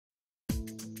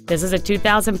This is a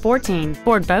 2014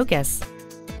 Ford Focus.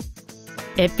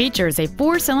 It features a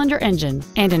 4-cylinder engine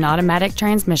and an automatic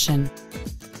transmission.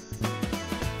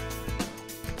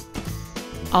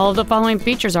 All of the following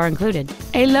features are included: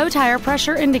 a low tire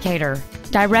pressure indicator,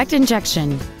 direct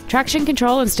injection, traction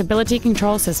control and stability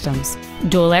control systems,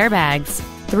 dual airbags,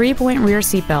 3-point rear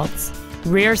seat belts,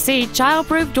 rear seat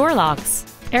child-proof door locks,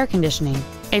 air conditioning,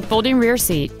 a folding rear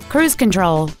seat, cruise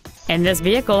control, and this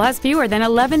vehicle has fewer than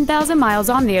 11,000 miles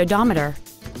on the odometer.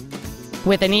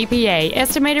 With an EPA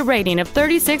estimated rating of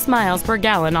 36 miles per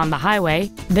gallon on the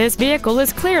highway, this vehicle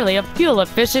is clearly a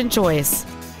fuel-efficient choice.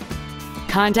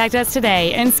 Contact us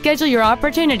today and schedule your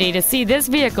opportunity to see this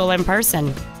vehicle in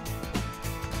person.